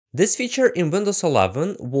This feature in Windows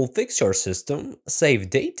 11 will fix your system, save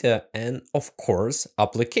data, and of course,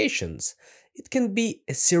 applications. It can be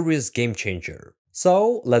a serious game changer.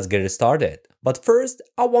 So let's get it started. But first,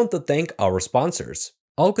 I want to thank our sponsors.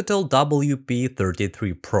 Alcatel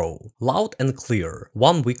WP33 Pro, loud and clear,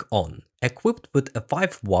 1 week on. Equipped with a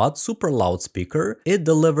 5-watt super loudspeaker, it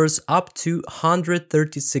delivers up to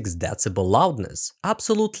 136 decibel loudness,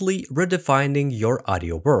 absolutely redefining your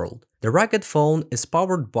audio world. The rugged phone is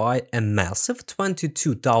powered by a massive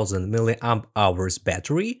 22,000 mAh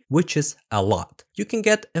battery, which is a lot. You can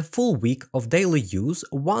get a full week of daily use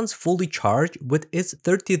once fully charged with its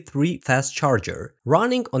 33 fast charger.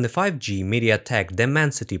 Running on a 5G MediaTek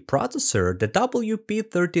Dimensity processor, the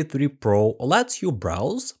WP33 Pro lets you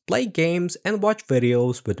browse, play games, and watch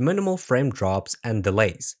videos with minimal frame drops and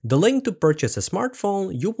delays. The link to purchase a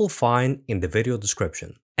smartphone you will find in the video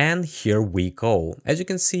description. And here we go. As you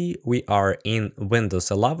can see, we are in Windows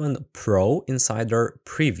 11 Pro Insider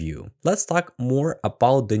Preview. Let's talk more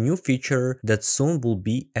about the new feature that soon will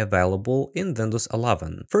be available in Windows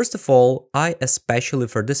 11. First of all, I especially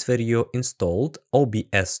for this video installed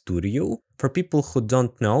OBS Studio. For people who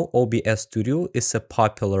don't know, OBS Studio is a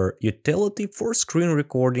popular utility for screen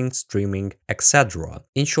recording, streaming, etc.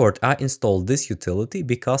 In short, I installed this utility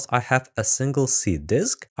because I have a single C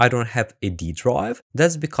disk, I don't have a D drive.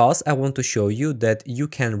 That's because I want to show you that you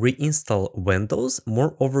can reinstall Windows,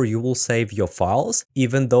 moreover you will save your files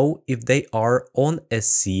even though if they are on a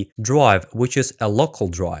C drive, which is a local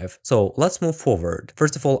drive. So let's move forward.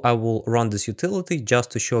 First of all, I will run this utility just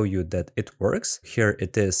to show you that it works. Here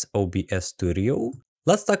it is, OBS Studio.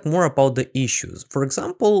 Let's talk more about the issues. For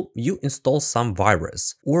example, you install some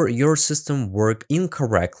virus or your system worked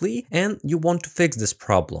incorrectly and you want to fix this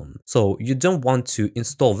problem. So you don't want to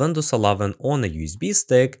install Windows 11 on a USB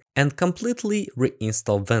stick and completely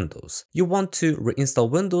reinstall Windows. You want to reinstall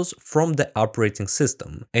Windows from the operating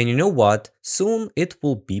system. And you know what? Soon it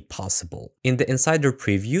will be possible. In the Insider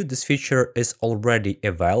Preview, this feature is already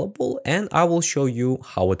available and I will show you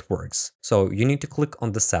how it works. So you need to click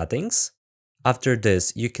on the settings. After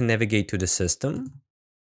this, you can navigate to the system.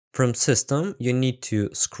 From system, you need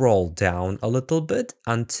to scroll down a little bit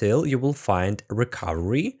until you will find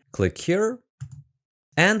recovery. Click here.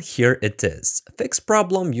 And here it is. Fix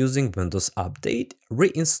problem using Windows Update.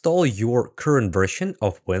 Reinstall your current version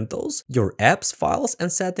of Windows. Your apps, files, and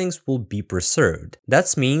settings will be preserved.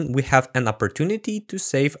 That means we have an opportunity to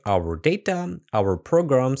save our data, our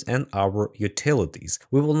programs, and our utilities.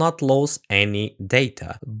 We will not lose any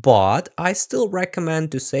data. But I still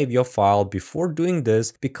recommend to save your file before doing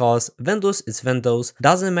this because Windows is Windows.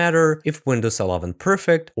 Doesn't matter if Windows 11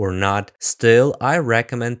 perfect or not. Still, I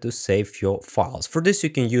recommend to save your files. For this, you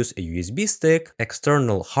can use a USB stick,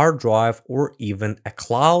 external hard drive, or even a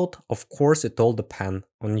cloud. Of course, it all depends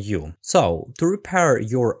on you. So, to repair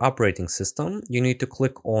your operating system, you need to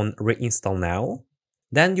click on Reinstall Now.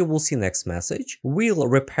 Then you will see next message. We'll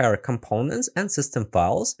repair components and system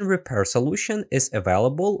files. Repair solution is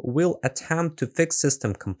available. We'll attempt to fix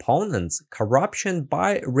system components corruption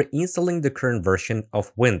by reinstalling the current version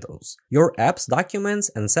of Windows. Your apps,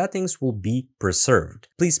 documents, and settings will be preserved.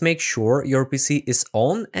 Please make sure your PC is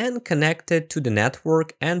on and connected to the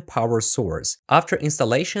network and power source. After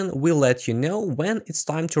installation, we'll let you know when it's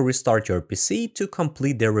time to restart your PC to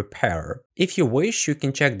complete the repair. If you wish, you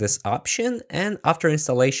can check this option, and after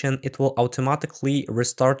installation, it will automatically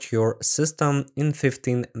restart your system in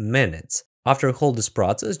 15 minutes. After you hold this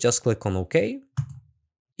process, just click on OK.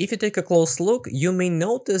 If you take a close look, you may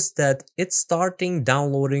notice that it's starting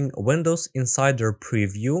downloading Windows Insider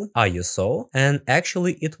Preview ISO, and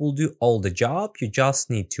actually it will do all the job. You just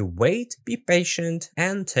need to wait, be patient,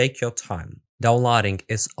 and take your time. Downloading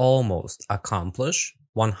is almost accomplished,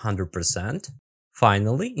 100%.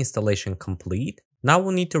 Finally, installation complete. Now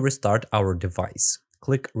we need to restart our device.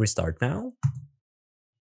 Click Restart Now.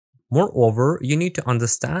 Moreover, you need to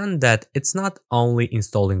understand that it's not only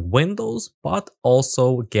installing Windows, but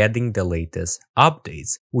also getting the latest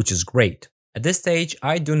updates, which is great. At this stage,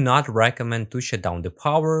 I do not recommend to shut down the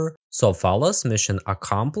power. So fellas, mission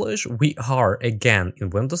accomplished. We are again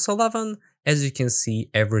in Windows 11. As you can see,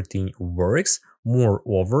 everything works.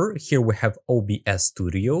 Moreover, here we have OBS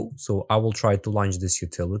Studio. So I will try to launch this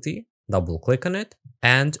utility. Double click on it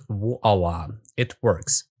and voila, it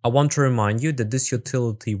works. I want to remind you that this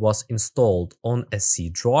utility was installed on a C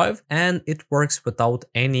drive and it works without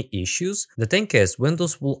any issues. The thing is,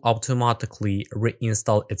 Windows will automatically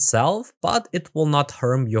reinstall itself, but it will not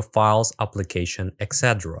harm your files, application,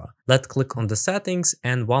 etc. Let's click on the settings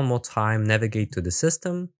and one more time navigate to the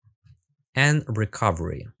system and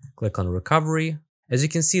recovery. Click on recovery. As you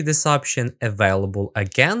can see, this option available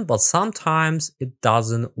again, but sometimes it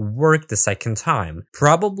doesn't work the second time.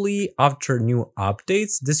 Probably after new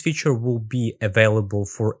updates, this feature will be available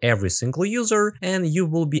for every single user, and you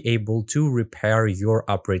will be able to repair your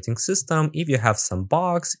operating system if you have some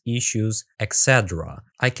bugs, issues, etc.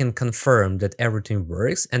 I can confirm that everything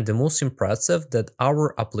works, and the most impressive that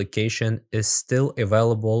our application is still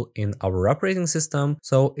available in our operating system,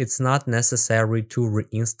 so it's not necessary to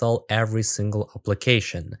reinstall every single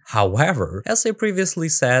application. However, as I previously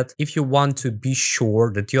said, if you want to be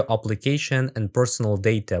sure that your application and personal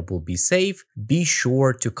data will be safe, be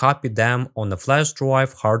sure to copy them on a flash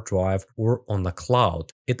drive, hard drive, or on the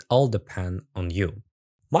cloud. It all depends on you.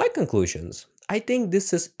 My conclusions. I think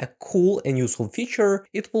this is a cool and useful feature.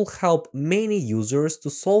 It will help many users to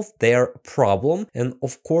solve their problem, and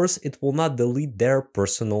of course it will not delete their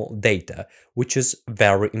personal data, which is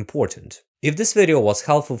very important. If this video was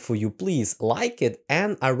helpful for you, please like it,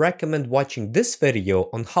 and I recommend watching this video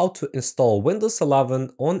on how to install Windows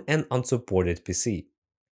 11 on an unsupported PC.